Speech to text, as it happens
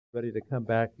ready to come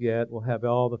back yet. We'll have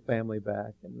all the family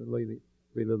back, and we're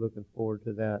really looking forward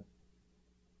to that.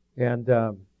 And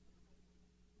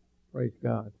praise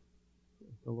God,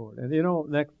 praise the Lord. And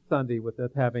next Sunday, with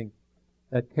us having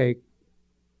that cake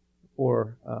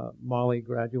for Molly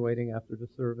graduating after the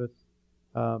service,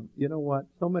 you know what?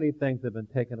 So many things have been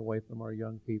taken away from our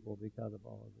young people because of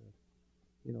all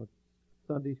of this.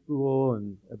 Sunday school,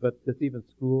 but just even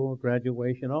school,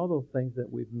 graduation, all those things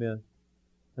that we've missed.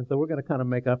 And so we're going to kind of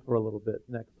make up for a little bit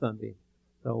next Sunday.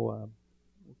 So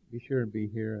be sure and be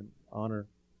here and honor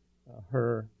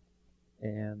her.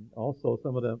 And also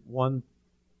some of the ones,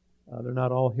 they're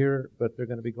not all here, but they're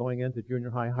going to be going into junior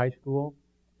high school.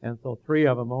 And so 3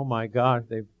 of them, oh my gosh,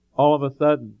 they've all of a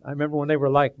sudden, I remember when they were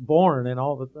like born, and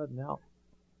all of a sudden now,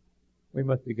 we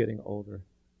must be getting older.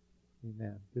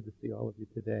 Amen. Good to see all of you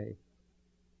today.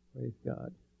 Praise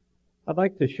God. I'd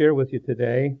like to share with you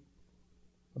today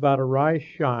about arise,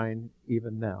 shine,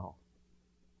 even now.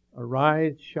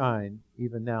 Arise, shine,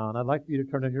 even now. And I'd like for you to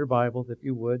turn in your Bibles, if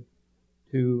you would,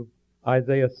 to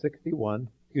Isaiah 60. And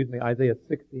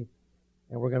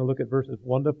we're going to look at verses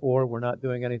 1 to 4. We're not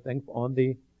doing anything on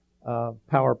the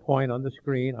PowerPoint on the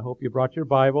screen. I hope you brought your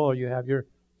Bible or you have your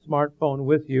smartphone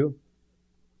with you.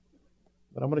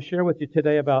 But I'm going to share with you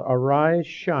today about arise,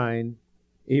 shine,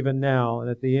 even now. And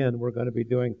at the end, we're going to be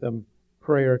doing some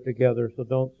prayer together, so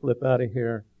don't slip out of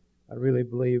here. I really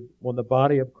believe when the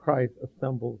body of Christ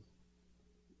assembles,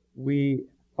 we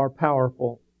are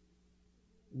powerful.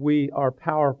 We are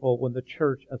powerful when the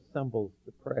church assembles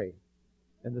to pray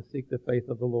and to seek the face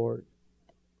of the Lord.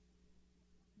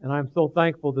 And I'm so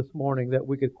thankful this morning that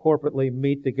we could corporately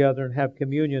meet together and have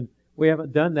communion. We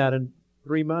haven't done that in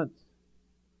 3 months.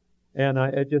 And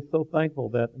I'm just so thankful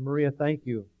that, Maria, thank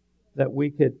you, that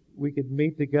we could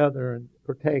meet together and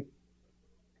partake.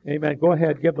 Amen. Go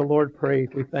ahead, give the Lord praise.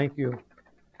 We thank you.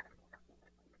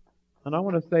 And I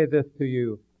want to say this to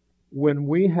you. When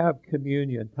we have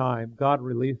communion time, God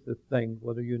releases things,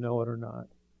 whether you know it or not.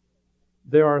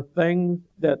 There are things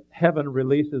that heaven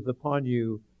releases upon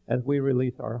you as we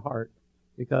release our heart,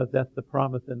 because that's the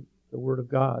promise in the Word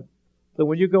of God. So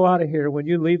when you go out of here, when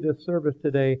you leave this service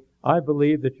today, I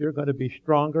believe that you're going to be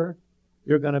stronger,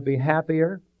 you're going to be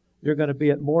happier, you're going to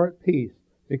be more at peace,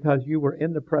 because you were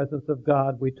in the presence of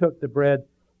God. We took the bread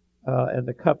and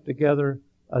the cup together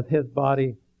as His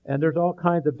body, and there's all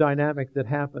kinds of dynamics that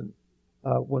happen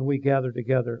when we gather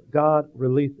together. God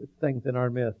releases things in our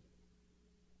midst.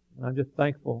 And I'm just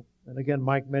thankful. And again,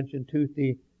 Mike mentioned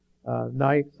Tuesday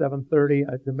night, 7:30.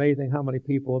 It's amazing how many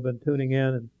people have been tuning in,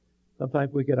 and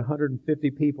sometimes we get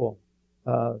 150 people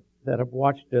that have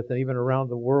watched this, and even around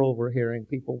the world we're hearing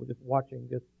people just watching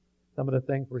just some of the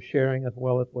things we're sharing, as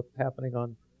well as what's happening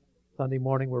on Sunday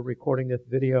morning. We're recording this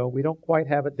video. We don't quite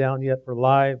have it down yet for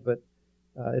live, but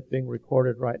it's being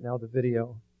recorded right now, the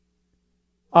video.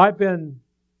 I've been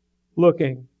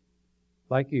looking,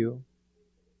 like you.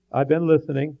 I've been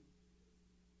listening.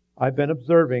 I've been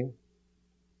observing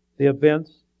the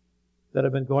events that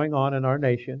have been going on in our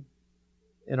nation,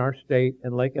 in our state,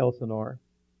 in Lake Elsinore.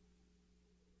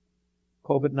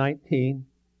 COVID-19,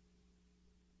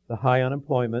 the high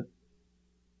unemployment,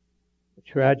 the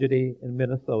tragedy in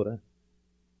Minnesota,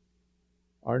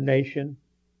 our nation,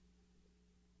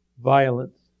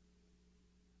 violence,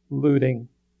 looting,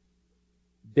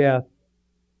 death,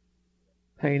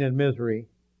 pain and misery,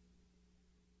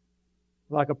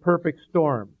 like a perfect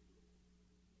storm,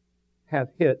 has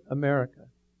hit America.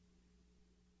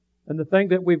 And the thing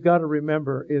that we've got to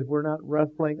remember is we're not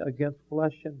wrestling against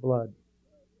flesh and blood.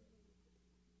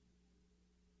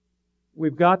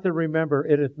 We've got to remember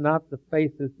it is not the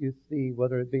faces you see,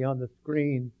 whether it be on the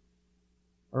screen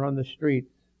or on the streets.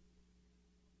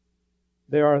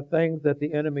 There are things that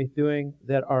the enemy's doing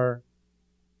that are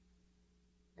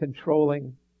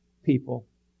controlling people,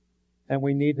 and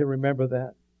we need to remember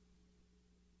that.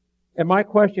 And my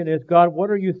question is, God, what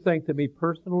are you saying to me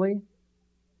personally?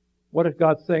 What is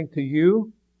God saying to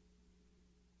you?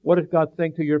 What is God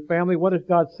saying to your family? What is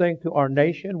God saying to our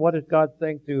nation? What is God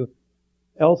saying to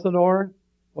Elsinore?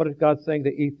 What is God saying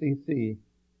to ECC?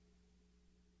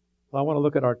 So I want to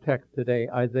look at our text today,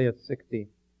 Isaiah 60,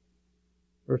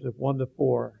 verses 1 to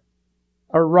 4.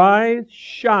 Arise,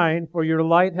 shine, for your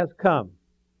light has come,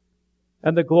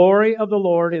 and the glory of the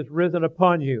Lord is risen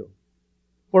upon you.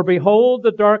 For behold,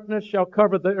 the darkness shall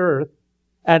cover the earth,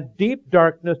 and deep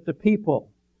darkness the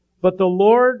people. But the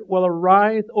Lord will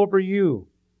arise over you,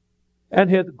 and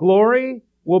His glory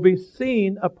will be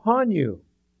seen upon you.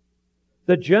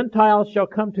 The Gentiles shall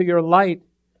come to your light,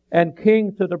 and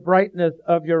kings to the brightness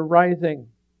of your rising.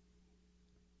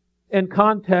 In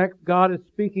context, God is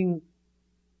speaking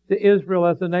to Israel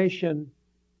as a nation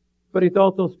but He's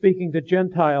also speaking to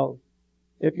Gentiles.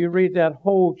 If you read that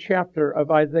whole chapter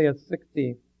of Isaiah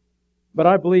 60. But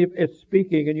I believe it's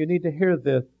speaking, and you need to hear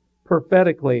this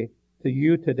prophetically to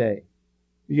you today.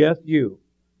 Yes, you.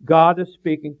 God is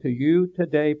speaking to you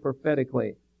today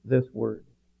prophetically this word.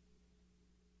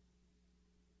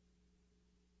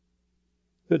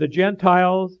 To the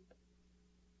Gentiles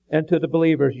and to the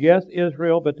believers. Yes,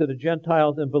 Israel, but to the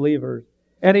Gentiles and believers.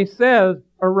 And He says,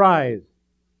 arise.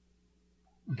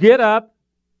 Get up.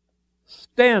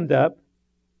 Stand up.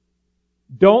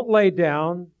 Don't lay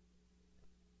down.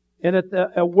 And it's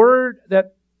a word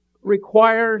that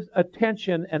requires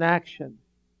attention and action.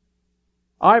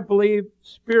 I believe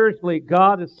spiritually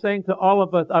God is saying to all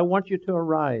of us, I want you to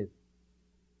arise.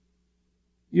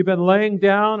 You've been laying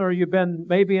down or you've been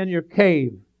maybe in your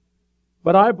cave.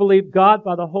 But I believe God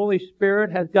by the Holy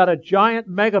Spirit has got a giant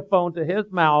megaphone to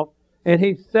His mouth, and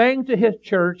He's saying to His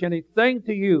church and He's saying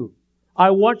to you,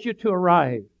 I want you to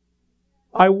arise.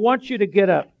 I want you to get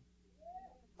up.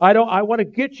 I want to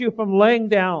get you from laying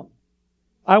down.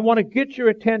 I want to get your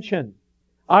attention.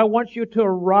 I want you to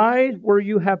arise where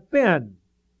you have been.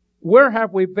 Where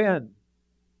have we been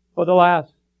for the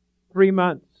last 3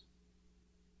 months?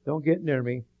 Don't get near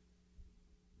me.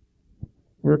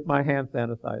 Where's my hand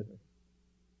sanitizer?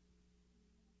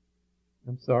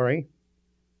 I'm sorry.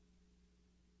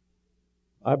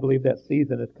 I believe that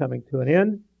season is coming to an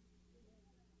end.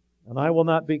 And I will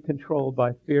not be controlled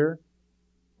by fear,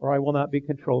 or I will not be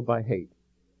controlled by hate.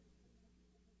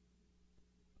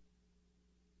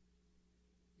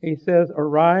 He says,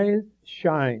 arise,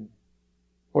 shine,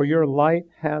 for your light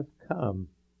has come.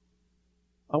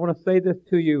 I want to say this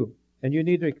to you, and you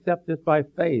need to accept this by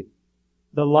faith.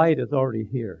 The light is already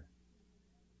here.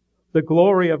 The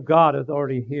glory of God is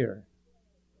already here.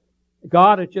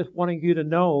 God is just wanting you to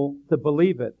know, to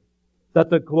believe it,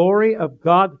 that the glory of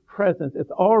God's presence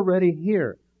is already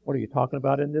here. What are you talking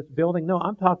about in this building? No,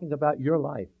 I'm talking about your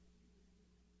life.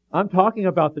 I'm talking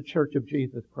about the Church of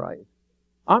Jesus Christ.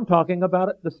 I'm talking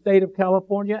about the state of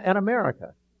California and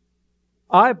America.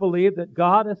 I believe that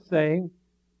God is saying,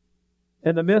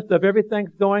 in the midst of everything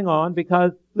that's going on,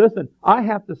 because, listen, I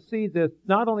have to see this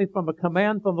not only from a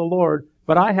command from the Lord,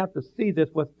 but I have to see this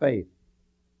with faith.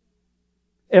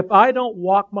 If I don't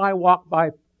walk my walk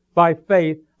by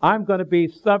faith, I'm going to be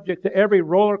subject to every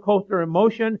roller coaster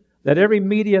emotion, that every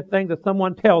media thing that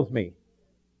someone tells me.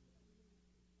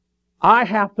 I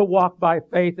have to walk by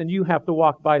faith, and you have to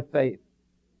walk by faith.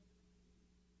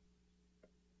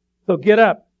 So get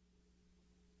up.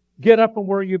 Get up from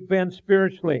where you've been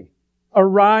spiritually.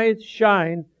 Arise,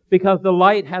 shine, because the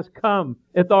light has come.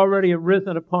 It's already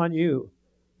arisen upon you.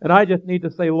 And I just need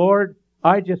to say, Lord,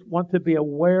 I just want to be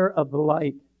aware of the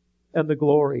light and the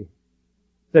glory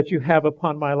that you have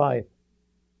upon my life.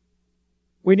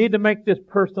 We need to make this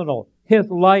personal. His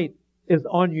light is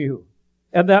on you.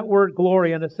 And that word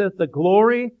glory, and it says the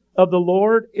glory of the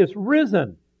Lord is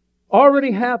risen.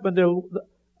 Already happened.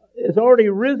 It's already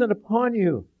risen upon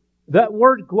you. That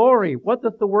word glory, what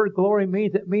does the word glory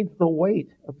mean? It means the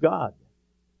weight of God.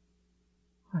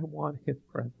 I want His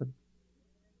presence.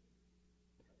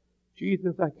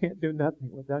 Jesus, I can't do nothing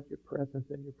without your presence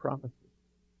and your promises.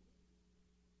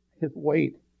 His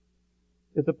weight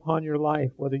is upon your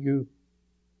life, whether you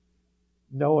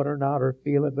know it or not, or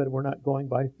feel it, but we're not going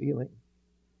by feeling.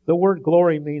 The word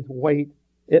glory means weight.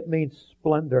 It means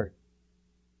splendor.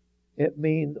 It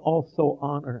means also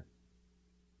honor.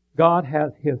 God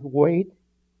has His weight,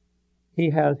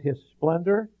 He has His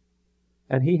splendor,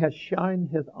 and He has shined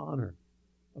His honor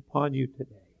upon you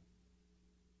today.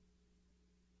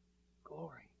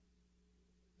 Glory.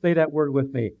 Say that word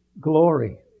with me.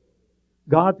 Glory.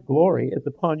 God's glory is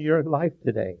upon your life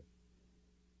today.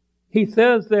 He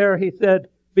says there, He said,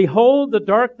 behold, the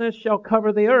darkness shall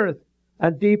cover the earth,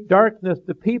 and deep darkness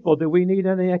the people. Do we need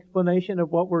any explanation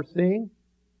of what we're seeing?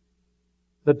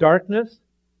 The darkness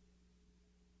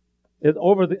is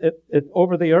over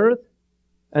the earth,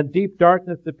 and deep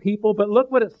darkness the people. But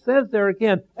look what it says there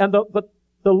again. But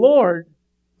the Lord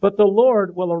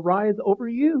will arise over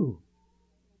you.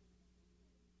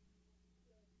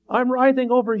 I'm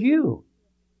rising over you.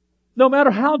 No matter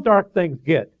how dark things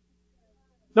get,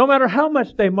 no matter how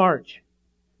much they march,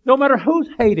 no matter who's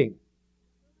hating,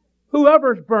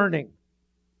 whoever's burning,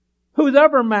 who's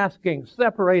ever masking,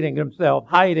 separating himself,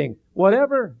 hiding,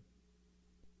 whatever.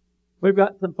 We've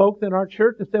got some folks in our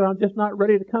church that say, I'm just not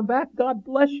ready to come back. God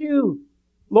bless you.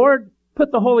 Lord,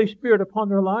 put the Holy Spirit upon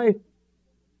their life.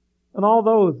 And all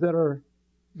those that are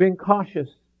being cautious.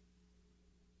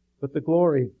 But the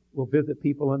glory will visit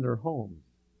people in their homes.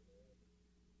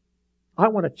 I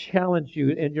want to challenge you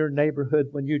in your neighborhood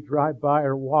when you drive by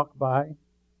or walk by.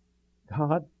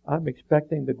 God, I'm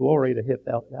expecting the glory to hit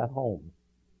that home.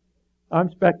 I'm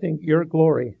expecting your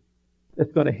glory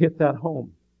that's going to hit that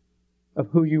home of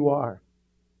who you are.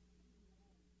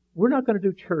 We're not going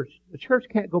to do church. The church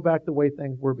can't go back the way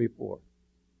things were before.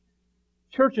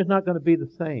 Church is not going to be the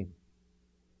same,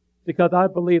 because I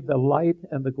believe the light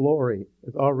and the glory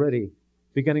is already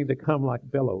beginning to come like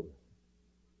billows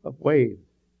of waves.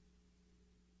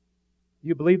 Do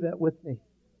you believe that with me?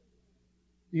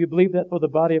 Do you believe that for the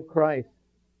body of Christ?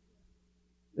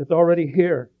 It's already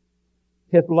here.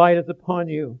 His light is upon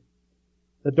you.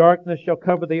 The darkness shall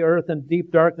cover the earth, and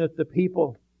deep darkness the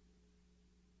people.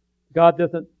 God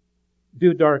doesn't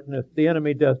do darkness. The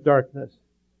enemy does darkness.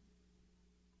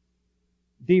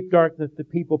 Deep darkness to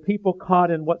people. People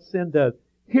caught in what sin does.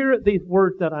 Hear these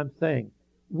words that I'm saying.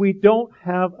 We don't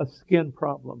have a skin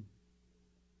problem.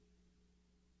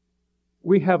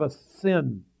 We have a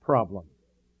sin problem.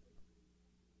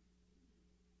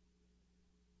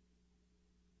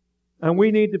 And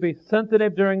we need to be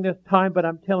sensitive during this time, but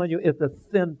I'm telling you, it's a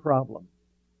sin problem.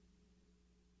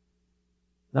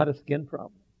 Not a skin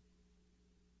problem.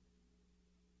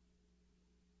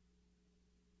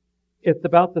 It's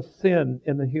about the sin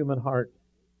in the human heart.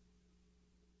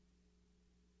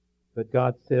 But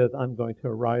God says, I'm going to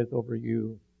arise over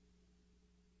you.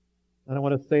 And I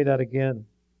want to say that again.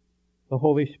 The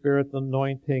Holy Spirit's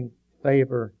anointing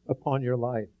favor upon your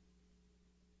life.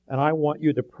 And I want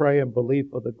you to pray and believe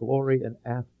for the glory and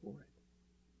ask for it.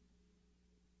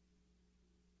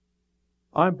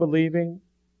 I'm believing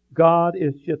God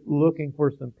is just looking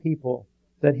for some people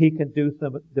that He can do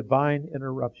some divine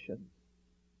interruption.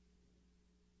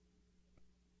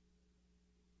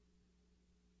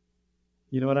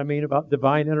 You know what I mean about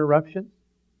divine interruptions?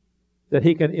 That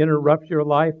He can interrupt your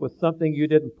life with something you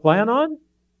didn't plan on?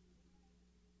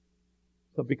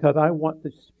 So because I want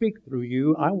to speak through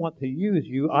you, I want to use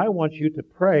you, I want you to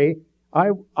pray,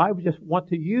 I just want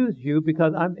to use you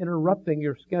because I'm interrupting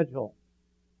your schedule.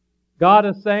 God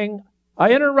is saying,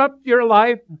 I interrupt your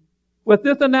life with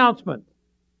this announcement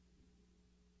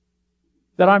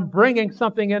that I'm bringing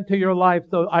something into your life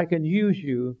so I can use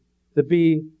you to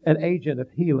be an agent of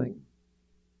healing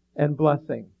and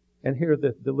blessing. And hear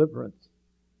this, deliverance.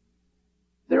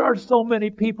 There are so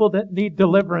many people that need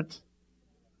deliverance.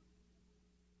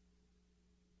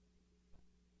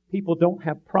 People don't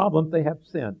have problems, they have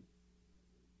sin.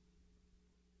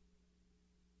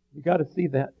 You got to see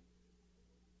that.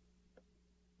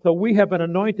 So we have been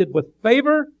anointed with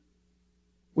favor.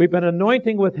 We've been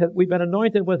anointed with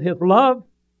His love,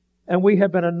 and we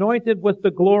have been anointed with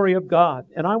the glory of God.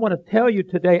 And I want to tell you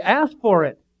today, ask for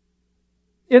it.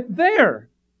 It's there.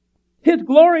 His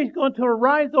glory is going to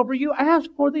arise over you. Ask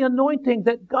for the anointing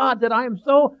that I am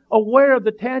so aware of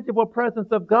the tangible presence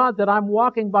of God that I'm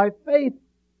walking by faith.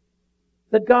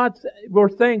 That we're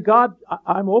saying, God,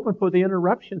 I'm open for the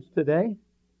interruptions today.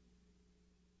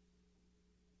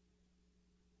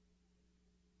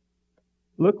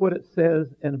 Look what it says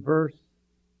in verse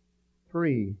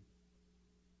 3.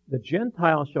 The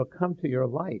Gentiles shall come to your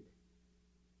light,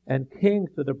 and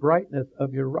kings to the brightness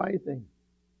of your rising.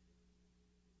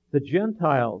 The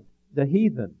Gentiles, the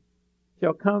heathen,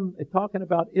 shall come. It's talking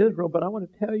about Israel, but I want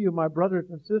to tell you, my brothers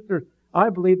and sisters, I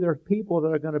believe there are people that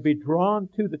are going to be drawn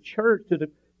to the church, to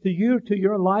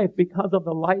your life because of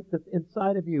the light that's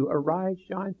inside of you. Arise,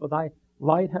 shine, for thy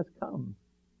light has come.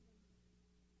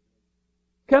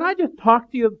 Can I just talk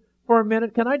to you for a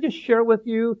minute? Can I just share with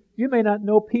you? You may not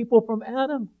know people from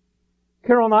Adam.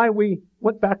 Carol and I, we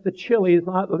went back to Chili's,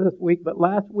 not this week, but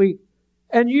last week.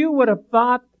 And you would have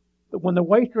thought that when the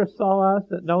waitress saw us,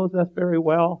 that knows us very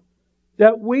well,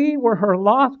 that we were her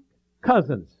lost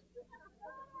cousins.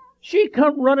 She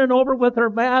come running over with her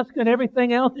mask and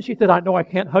everything else, and she said, I know I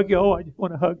can't hug you. Oh, I just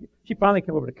want to hug you. She finally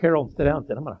came over to Carol and sat down and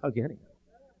said, I'm going to hug you anyway.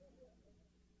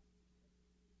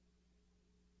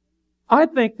 I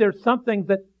think there's something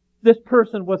that this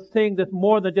person was seeing that's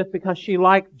more than just because she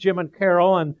liked Jim and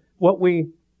Carol and what we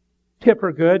tip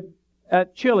her good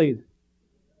at Chili's.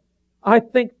 I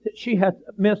think that she has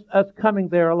missed us coming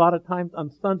there a lot of times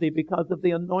on Sunday because of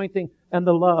the anointing and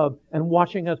the love and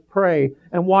watching us pray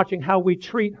and watching how we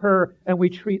treat her and we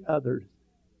treat others.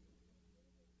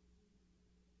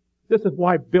 This is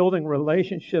why building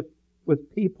relationships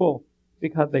with people,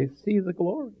 because they see the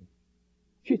glory.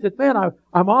 She said, man,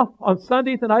 I'm off on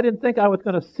Sundays and I didn't think I was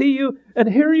going to see you, and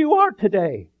here you are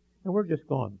today. And we're just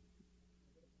going,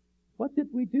 what did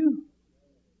we do?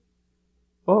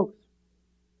 Folks,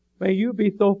 may you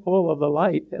be so full of the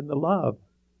light and the love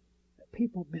that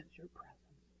people miss your presence.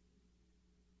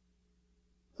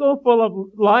 So full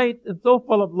of light and so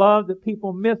full of love that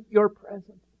people miss your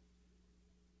presence.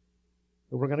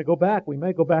 So we're going to go back. We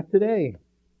may go back today.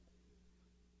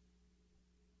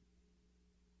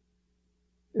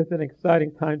 It's an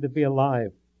exciting time to be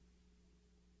alive.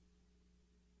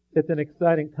 It's an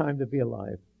exciting time to be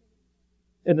alive.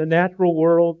 In the natural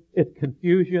world, it's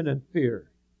confusion and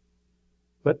fear.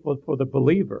 But for the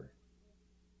believer,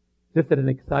 this is an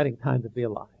exciting time to be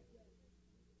alive.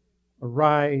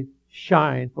 Arise,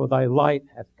 shine, for thy light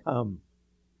has come.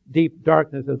 Deep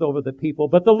darkness is over the people,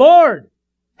 but the Lord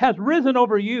has risen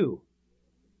over you.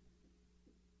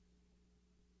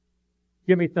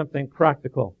 Give me something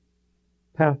practical,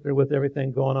 Pastor, with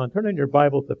everything going on. Turn in your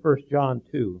Bible to 1 John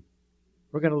 2.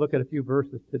 We're going to look at a few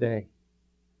verses today.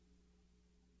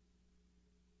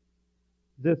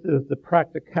 This is the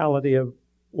practicality of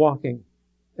walking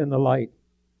in the light.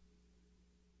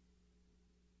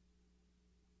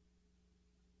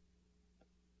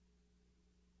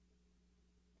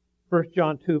 1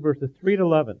 John 2, verses 3 to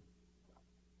 11.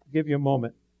 I'll give you a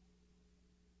moment.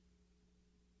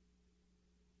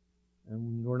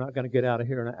 And we're not going to get out of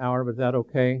here in an hour, but is that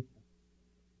okay?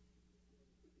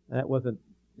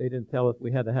 They didn't tell us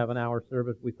we had to have an hour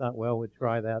service. We thought, well, we'd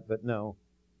try that, but no.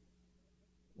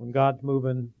 When God's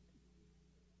moving.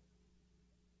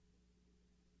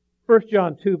 1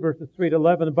 John 2, verses 3 to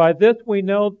 11. By this we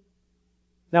know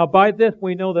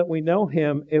that we know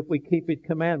Him if we keep His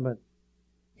commandments.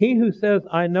 He who says,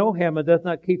 I know Him, and does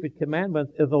not keep His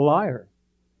commandments is a liar,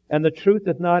 and the truth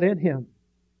is not in him.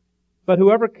 But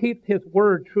whoever keeps His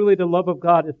word, truly the love of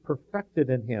God is perfected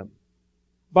in him.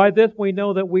 By this we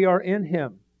know that we are in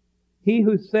Him. He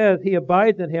who says he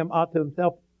abides in Him ought to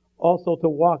himself also to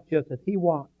walk just as He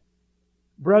walked.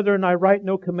 Brethren, I write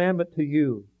no commandment to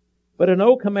you, but an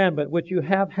old commandment which you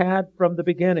have had from the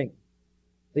beginning.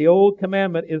 The old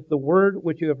commandment is the word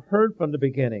which you have heard from the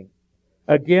beginning.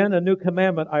 Again, a new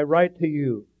commandment I write to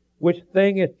you, which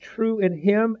thing is true in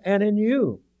Him and in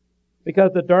you,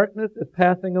 because the darkness is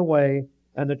passing away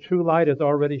and the true light is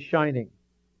already shining.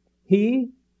 He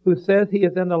who says he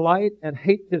is in the light and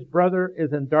hates his brother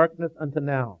is in darkness until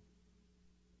now.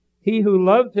 He who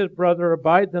loves his brother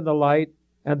abides in the light,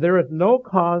 and there is no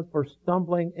cause for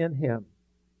stumbling in him.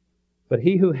 But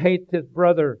he who hates his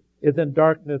brother is in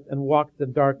darkness and walks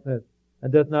in darkness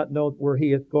and does not know where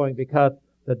he is going, because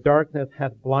the darkness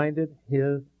has blinded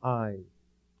his eyes.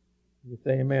 You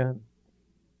say amen.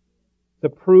 The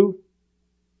proof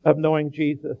of knowing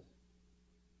Jesus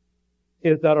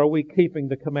is that, are we keeping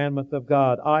the commandments of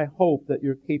God? I hope that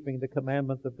you're keeping the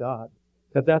commandments of God.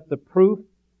 Because that's the proof.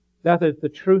 That is the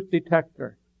truth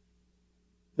detector.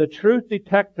 The truth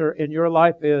detector in your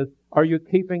life is, are you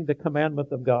keeping the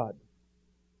commandments of God?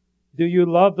 Do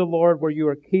you love the Lord where you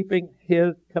are keeping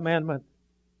His commandments?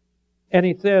 And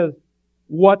He says,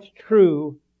 what's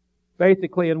true,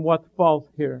 basically, and what's false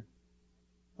here.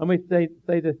 Let me say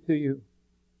this to you.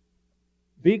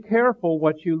 Be careful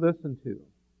what you listen to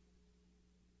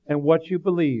and what you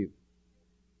believe.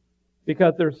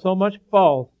 Because there's so much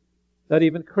false that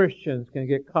even Christians can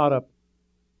get caught up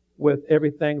with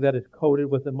everything that is coated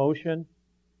with emotion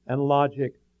and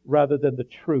logic rather than the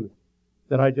truth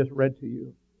that I just read to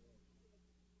you.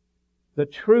 The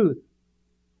truth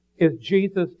is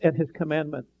Jesus and His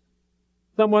commandments.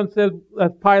 Someone said,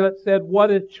 as Pilate said,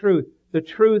 what is truth? The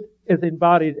truth is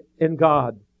embodied in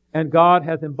God, and God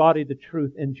has embodied the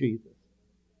truth in Jesus.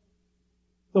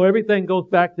 So everything goes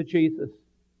back to Jesus.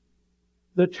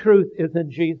 The truth is in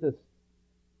Jesus.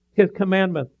 His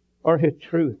commandments are His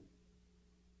truth.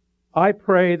 I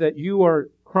pray that you are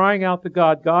crying out to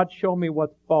God, God, show me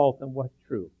what's false and what's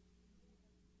true.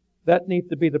 That needs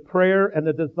to be the prayer and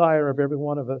the desire of every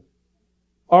one of us.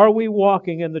 Are we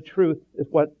walking in the truth, is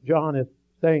what John is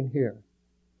saying here.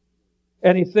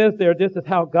 And he says there, this is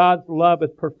how God's love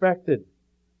is perfected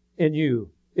in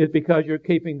you, is because you're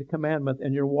keeping the commandments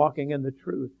and you're walking in the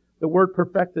truth. The word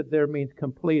perfected there means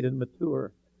complete and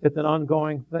mature. It's an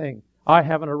ongoing thing. I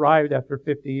haven't arrived after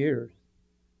 50 years.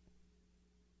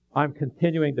 I'm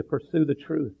continuing to pursue the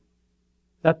truth.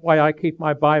 That's why I keep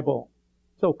my Bible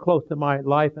so close to my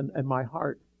life and my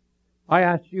heart. I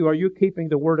ask you, are you keeping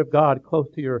the Word of God close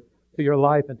to your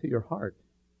life and to your heart?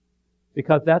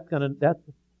 Because that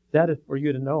is for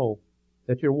you to know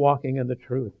that you're walking in the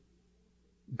truth.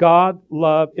 God's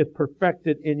love is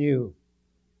perfected in you.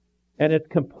 And it's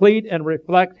complete and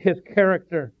reflects His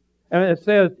character. And it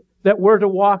says that we're to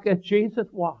walk as Jesus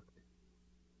walked.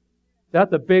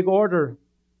 That's a big order.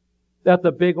 That's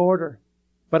a big order.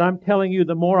 But I'm telling you,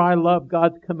 the more I love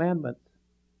God's commandments,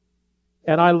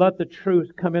 and I let the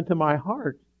truth come into my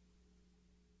heart,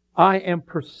 I am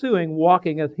pursuing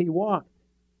walking as He walked.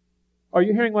 Are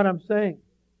you hearing what I'm saying?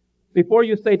 Before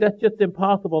you say that's just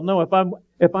impossible, no, if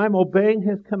I'm obeying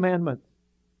His commandments,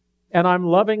 and I'm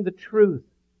loving the truth.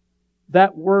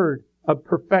 That word of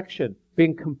perfection,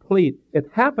 being complete,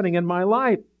 it's happening in my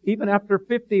life. Even after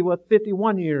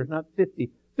 51 years, not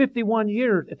 50, 51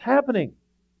 years, it's happening.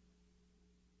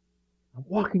 I'm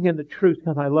walking in the truth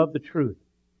because I love the truth.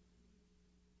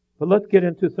 But let's get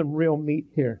into some real meat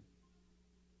here.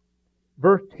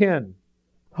 Verse 10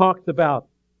 talks about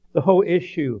the whole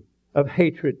issue of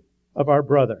hatred of our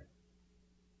brother.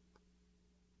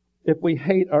 If we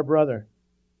hate our brother,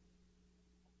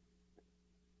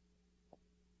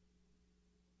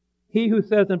 he who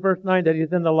says in verse 9 that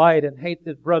he's in the light and hates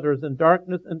his brother is in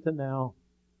darkness until now.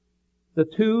 The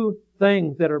two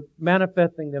things that are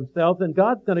manifesting themselves, and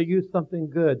God's going to use something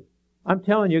good. I'm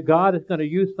telling you, God is going to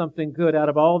use something good out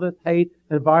of all this hate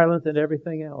and violence and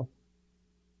everything else.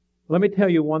 Let me tell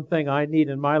you one thing I need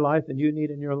in my life and you need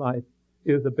in your life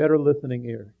is a better listening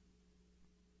ear.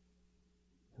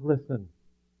 Listen.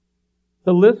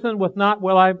 To listen with not,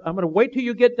 well, I'm going to wait till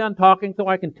you get done talking so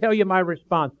I can tell you my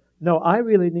response. No, I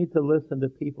really need to listen to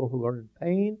people who are in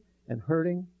pain and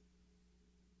hurting.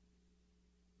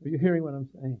 Are you hearing what I'm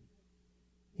saying?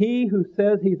 He who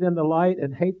says he's in the light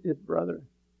and hates his brother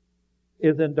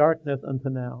is in darkness unto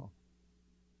now.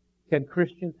 Can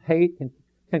Christians hate?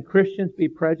 Can Christians be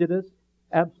prejudiced?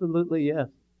 Absolutely yes.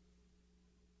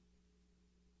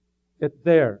 It's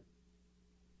there.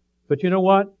 But you know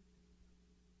what?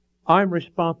 I'm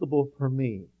responsible for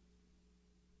me.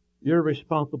 You're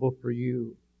responsible for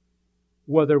you,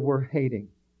 whether we're hating.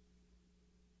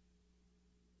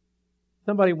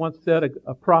 Somebody once said,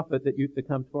 a prophet that used to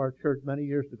come to our church many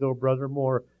years ago, Brother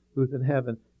Moore, who's in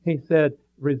heaven, he said,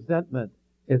 resentment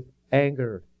is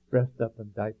anger dressed up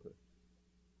in diapers.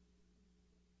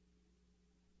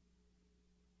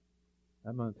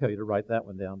 I'm going to tell you to write that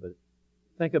one down, but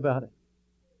think about it.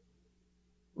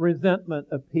 Resentment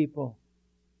of people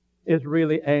is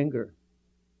really anger.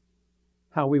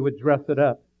 How we would dress it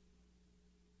up.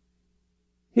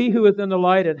 He who is in the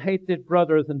light and hates his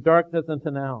brother is in darkness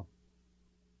until now.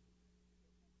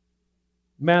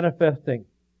 Manifesting.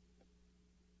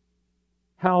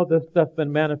 How this stuff's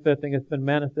been manifesting? It's been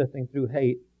manifesting through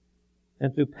hate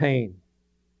and through pain.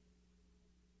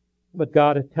 But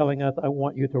God is telling us, I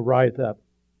want you to rise up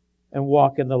and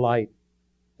walk in the light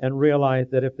and realize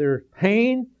that if there's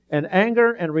pain and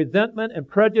anger and resentment and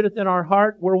prejudice in our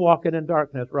heart, we're walking in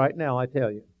darkness right now, I tell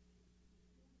you.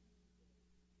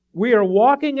 We are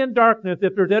walking in darkness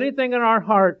if there's anything in our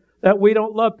heart that we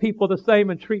don't love people the same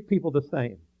and treat people the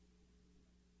same.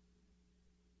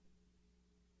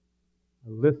 A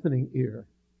listening ear,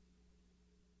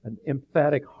 an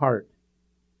emphatic heart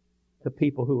to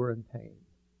people who are in pain.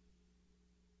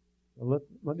 Well,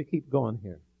 let me keep going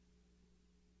here.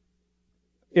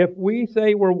 If we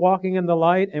say we're walking in the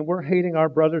light and we're hating our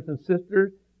brothers and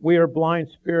sisters, we are blind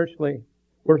spiritually.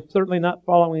 We're certainly not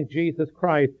following Jesus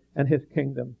Christ and His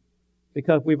kingdom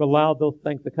because we've allowed those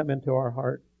things to come into our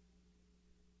heart.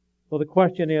 So the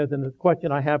question is, and the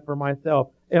question I have for myself,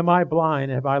 am I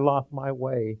blind? Have I lost my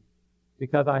way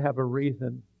because I have a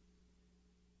reason?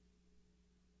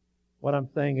 What I'm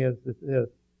saying is this.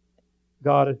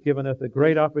 God has given us a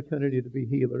great opportunity to be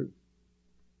healers.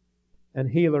 And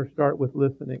healers start with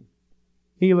listening.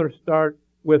 Healers start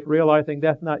with realizing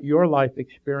that's not your life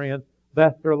experience,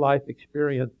 that's their life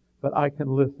experience, but I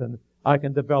can listen, I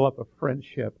can develop a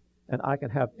friendship, and I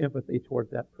can have empathy towards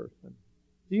that person.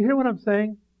 Do you hear what I'm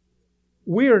saying?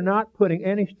 We are not putting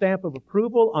any stamp of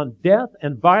approval on death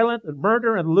and violence and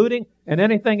murder and looting and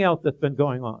anything else that's been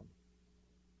going on.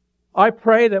 I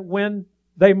pray that when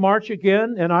they march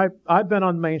again, and I've been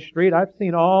on Main Street, I've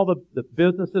seen all the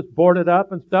businesses boarded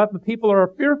up and stuff, and people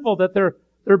are fearful that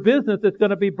their business is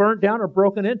going to be burnt down or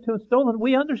broken into and stolen.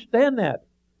 We understand that.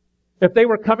 If they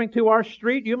were coming to our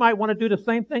street, you might want to do the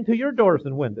same thing to your doors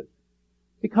and windows.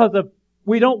 Because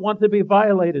we don't want to be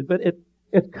violated, but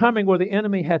it's coming where the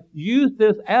enemy has used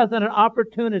this as an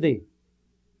opportunity.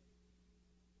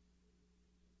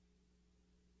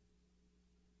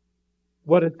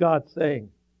 What is God saying?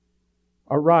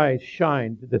 Arise,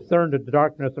 shine, discern the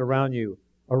darkness around you.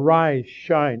 Arise,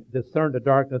 shine, discern the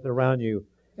darkness around you,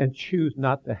 and choose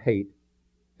not to hate,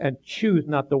 and choose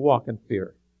not to walk in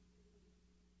fear.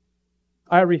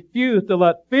 I refuse to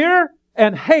let fear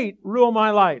and hate rule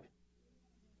my life.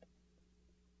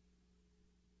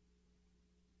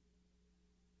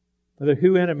 The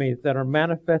two enemies that are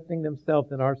manifesting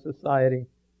themselves in our society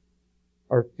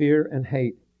are fear and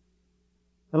hate.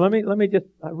 And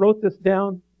I wrote this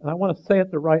down, and I want to say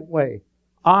it the right way.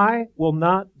 I will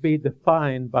not be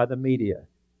defined by the media.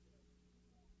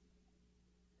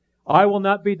 I will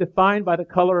not be defined by the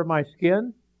color of my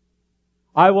skin.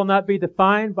 I will not be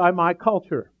defined by my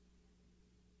culture.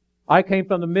 I came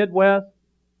from the Midwest,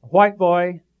 a white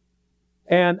boy,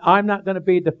 and I'm not going to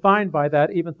be defined by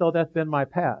that, even though that's been my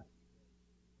past.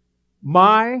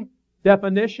 My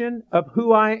definition of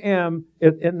who I am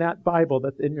is in that Bible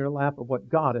that's in your lap of what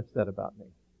God has said about me.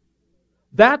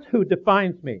 That's who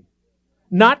defines me,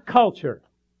 not culture.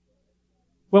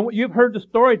 When you've heard the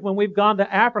stories when we've gone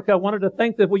to Africa, one of the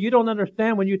things is, well, you don't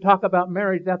understand when you talk about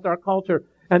marriage, that's our culture.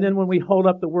 And then when we hold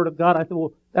up the Word of God, I said,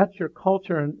 well, that's your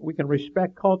culture and we can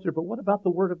respect culture, but what about the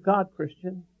Word of God,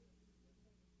 Christian?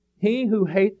 He who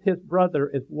hates his brother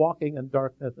is walking in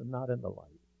darkness and not in the light.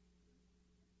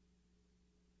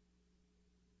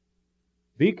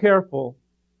 Be careful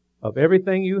of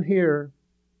everything you hear,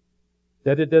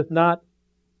 that it does not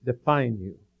define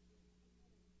you.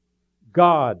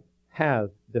 God has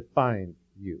defined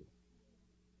you.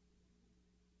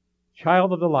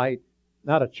 Child of the light,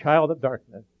 not a child of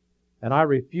darkness. And I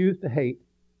refuse to hate.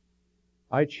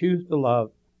 I choose to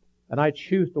love. And I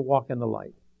choose to walk in the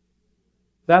light.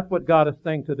 That's what God is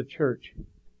saying to the church.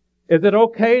 Is it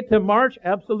okay to march?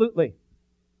 Absolutely.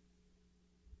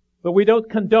 But we don't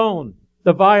condone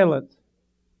the violence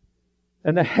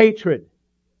and the hatred.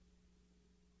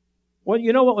 Well,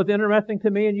 you know what was interesting to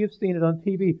me, and you've seen it on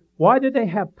TV? Why did they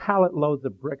have pallet loads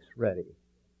of bricks ready?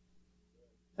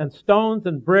 And stones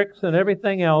and bricks and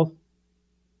everything else.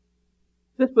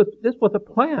 This was a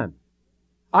plan.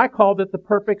 I called it the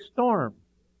perfect storm.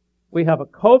 We have a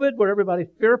COVID where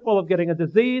everybody's fearful of getting a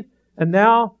disease, and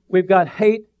now we've got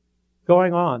hate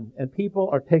going on, and people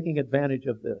are taking advantage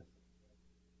of this.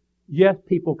 Yes,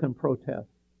 people can protest.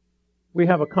 We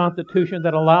have a constitution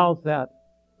that allows that,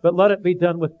 but let it be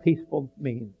done with peaceful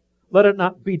means. Let it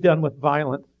not be done with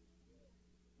violence.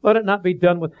 Let it not be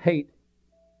done with hate.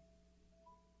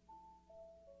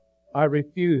 I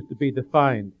refuse to be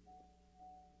defined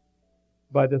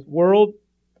by this world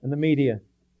and the media.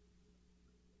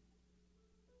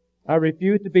 I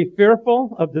refuse to be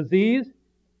fearful of disease.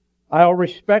 I'll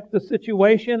respect the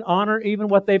situation, honor even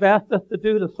what they've asked us to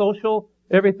do, the social,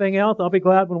 everything else. I'll be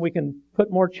glad when we can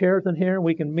put more chairs in here and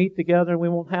we can meet together and we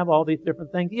won't have all these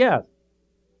different things. Yes.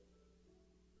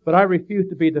 But I refuse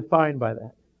to be defined by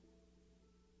that.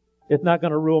 It's not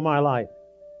going to rule my life.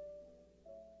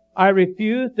 I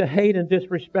refuse to hate and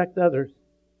disrespect others.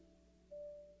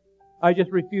 I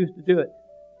just refuse to do it.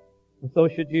 And so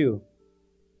should you.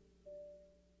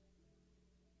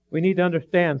 We need to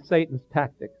understand Satan's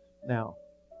tactics now.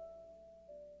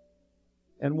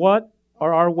 And what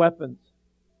are our weapons?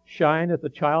 Shine as a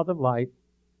child of light.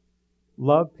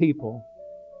 Love people.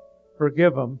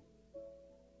 Forgive them.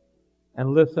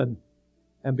 And listen.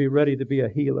 And be ready to be a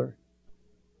healer.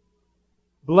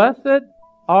 Blessed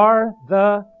are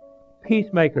the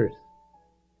peacemakers.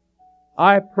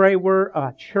 I pray we're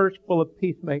a church full of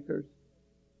peacemakers.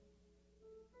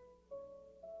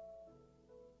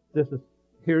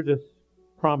 Hear this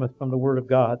promise from the Word of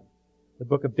God, the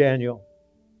book of Daniel.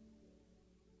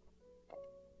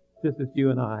 This is you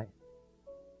and I.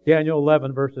 Daniel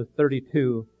 11 verses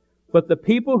 32. But the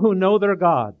people who know their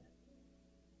God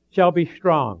shall be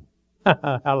strong.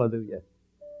 Hallelujah.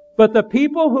 But the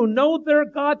people who know their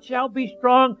God shall be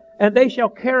strong, and they shall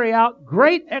carry out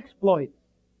great exploits.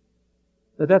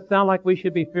 Does that sound like we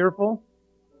should be fearful?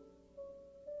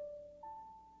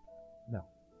 No.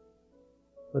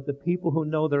 But the people who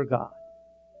know their God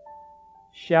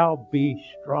shall be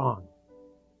strong.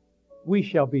 We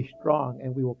shall be strong,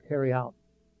 and we will carry out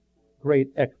great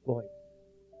exploits.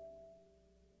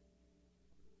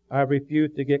 I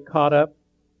refuse to get caught up.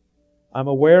 I'm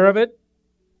aware of it.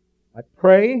 I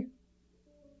pray.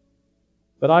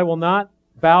 But I will not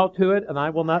bow to it, and I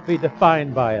will not be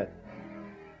defined by it.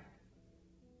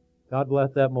 God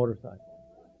bless that motorcycle.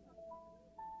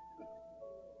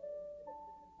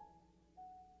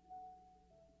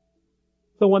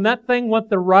 So when that thing wants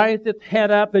to rise its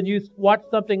head up and you watch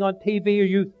something on TV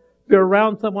or you're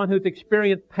around someone who's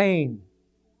experienced pain,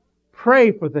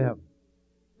 pray for them.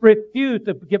 Refuse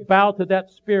to bow to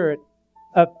that spirit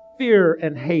of fear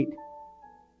and hate,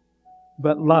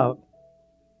 but love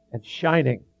and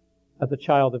shining as a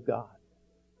child of God.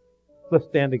 Let's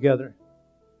stand together.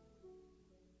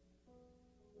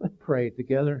 Let's pray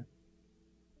together.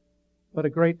 What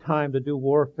a great time to do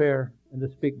warfare and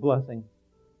to speak blessing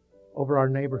over our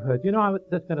neighborhood. You know, I was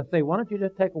just going to say, why don't you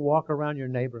just take a walk around your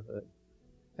neighborhood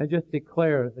and just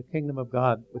declare the kingdom of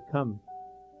God would come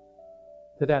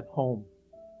to that home.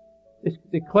 Just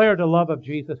declare the love of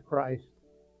Jesus Christ.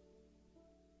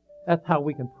 That's how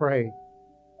we can pray.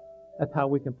 That's how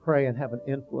we can pray and have an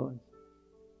influence.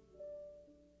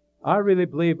 I really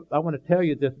believe, I want to tell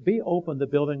you this, be open to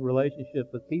building relationships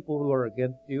with people who are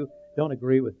against you, don't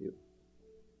agree with you.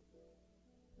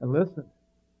 and listen.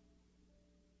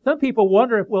 Some people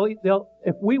wonder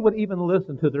if we would even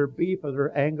listen to their beef or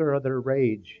their anger or their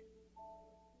rage.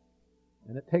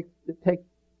 And it takes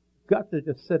guts to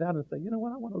just sit down and say, you know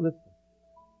what, I want to listen.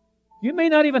 You may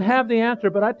not even have the answer,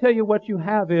 but I tell you what you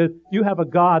have is, you have a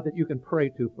God that you can pray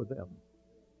to for them.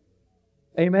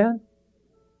 Amen?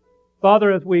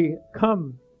 Father, as we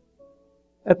come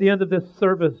at the end of this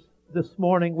service this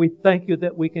morning, we thank you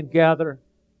that we can gather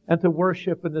and to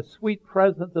worship, and the sweet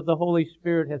presence of the Holy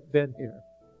Spirit has been here.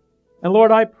 And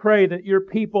Lord, I pray that your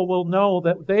people will know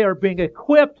that they are being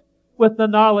equipped with the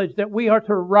knowledge that we are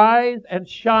to rise and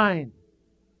shine,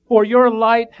 for your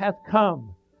light has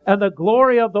come, and the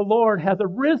glory of the Lord has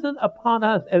arisen upon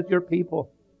us as your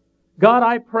people. God,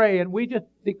 I pray, and we just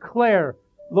declare,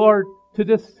 Lord, to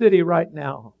this city right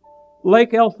now,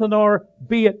 Lake Elsinore,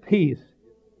 be at peace.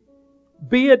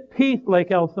 Be at peace,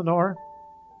 Lake Elsinore.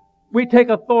 We take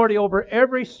authority over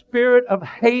every spirit of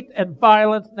hate and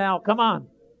violence now. Come on.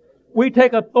 We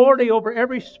take authority over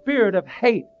every spirit of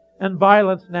hate and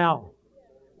violence now.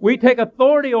 We take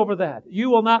authority over that. You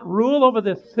will not rule over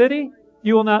this city.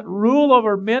 You will not rule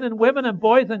over men and women and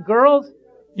boys and girls.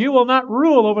 You will not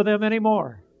rule over them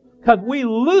anymore. Because we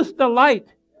loose the light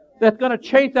that's going to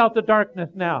chase out the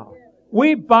darkness now.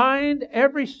 We bind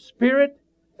every spirit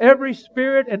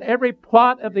and every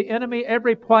plot of the enemy,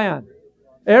 every plan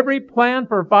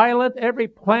for violence, every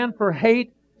plan for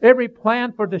hate, every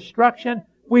plan for destruction.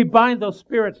 We bind those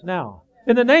spirits now.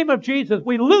 In the name of Jesus,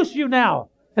 we loose you now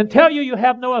and tell you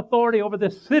have no authority over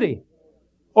this city,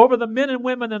 over the men and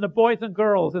women and the boys and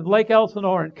girls in Lake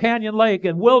Elsinore and Canyon Lake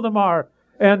and Wildemar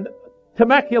and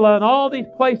Temecula and all these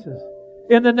places.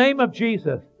 In the name of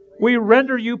Jesus, we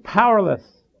render you powerless.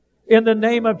 In the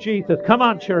name of Jesus. Come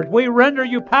on, church. We render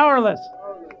you powerless.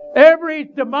 Every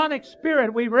demonic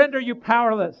spirit, we render you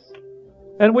powerless.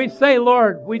 And we say,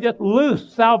 Lord, we just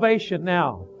loose salvation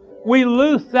now. We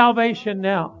loose salvation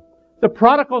now. The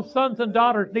prodigal sons and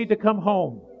daughters need to come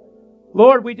home.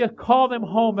 Lord, we just call them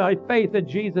home by faith in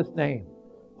Jesus' name.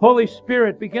 Holy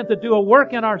Spirit, begin to do a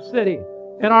work in our city,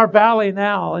 in our valley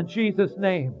now, in Jesus'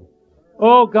 name.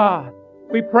 Oh God,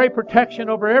 we pray protection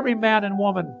over every man and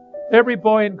woman, every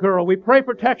boy and girl. We pray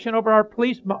protection over our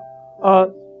police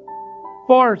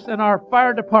force and our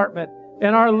fire department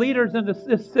and our leaders in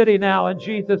this city now, in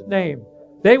Jesus' name.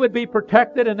 They would be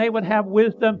protected and they would have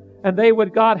wisdom and they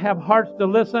would, God, have hearts to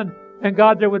listen. And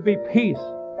God, there would be peace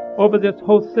over this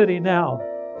whole city now,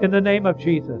 in the name of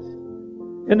Jesus.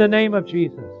 In the name of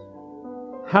Jesus.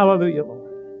 Hallelujah,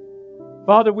 Lord.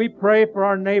 Father, we pray for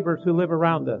our neighbors who live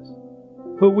around us,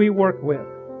 who we work with.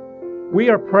 We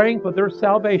are praying for their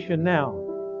salvation now.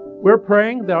 We're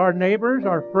praying that our neighbors,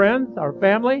 our friends, our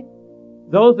family,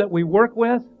 those that we work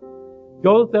with,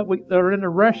 those that are in the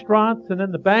restaurants and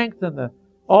in the banks and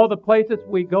all the places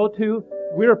we go to,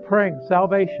 we're praying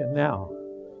salvation now.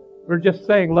 We're just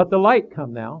saying, let the light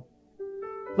come now.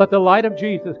 Let the light of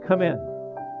Jesus come in.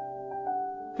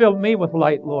 Fill me with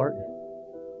light, Lord.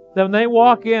 Then when they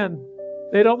walk in,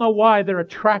 they don't know why they're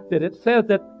attracted. It says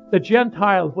that the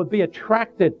Gentiles would be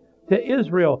attracted to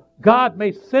Israel. God,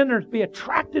 may sinners be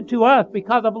attracted to us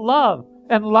because of love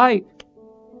and light.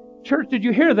 Church, did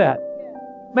you hear that?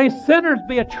 May sinners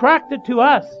be attracted to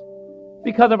us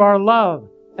because of our love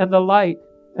and the light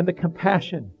and the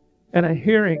compassion and a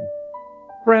hearing,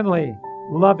 friendly,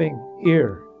 loving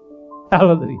ear.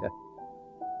 Hallelujah.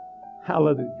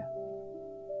 Hallelujah.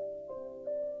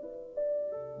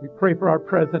 We pray for our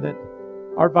president,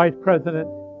 our vice president.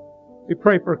 We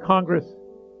pray for Congress.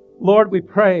 Lord, we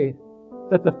pray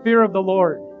that the fear of the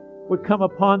Lord would come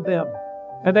upon them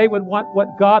and they would want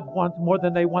what God wants more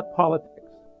than they want politics.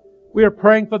 We are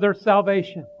praying for their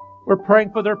salvation. We're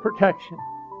praying for their protection.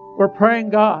 We're praying,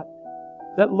 God,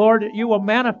 that, Lord, you will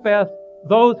manifest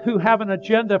those who have an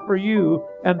agenda for you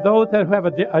and those that have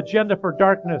an agenda for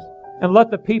darkness, and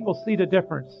let the people see the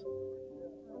difference.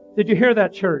 Did you hear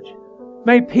that, church?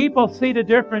 May people see the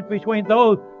difference between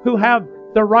those who have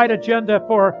the right agenda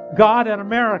for God and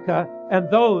America and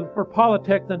those for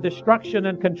politics and destruction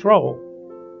and control.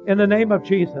 In the name of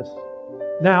Jesus.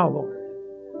 Now, Lord.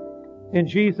 In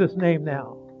Jesus' name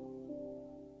now.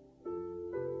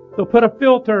 So put a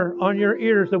filter on your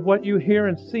ears of what you hear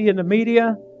and see in the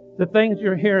media, the things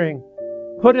you're hearing.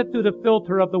 Put it through the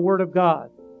filter of the Word of God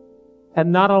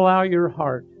and not allow your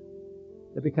heart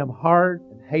to become hard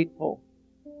and hateful,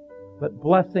 but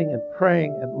blessing and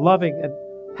praying and loving and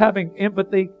having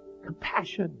empathy,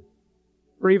 compassion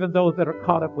for even those that are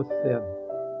caught up with sin.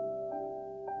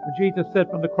 When Jesus said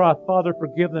from the cross, Father,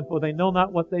 forgive them, for they know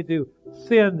not what they do.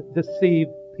 Sin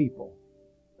deceived people.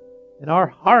 And our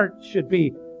heart should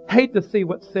be, hate to see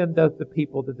what sin does to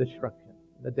people, the destruction.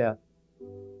 the death.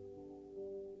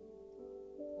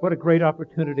 What a great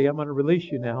opportunity. I'm going to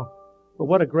release you now. But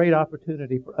what a great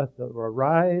opportunity for us to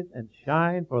arise and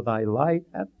shine, for thy light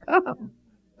hath come.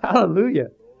 Hallelujah.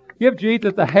 Give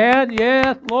Jesus a hand.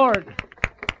 Yes, Lord.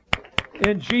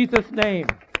 In Jesus' name.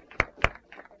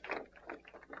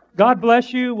 God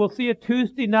bless you. We'll see you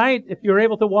Tuesday night. If you're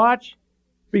able to watch,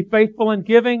 be faithful in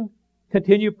giving.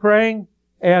 Continue praying.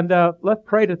 And let's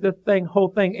pray that this whole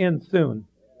thing ends soon.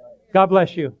 God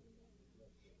bless you.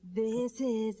 This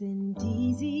isn't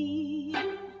easy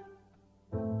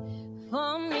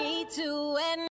for me to admit.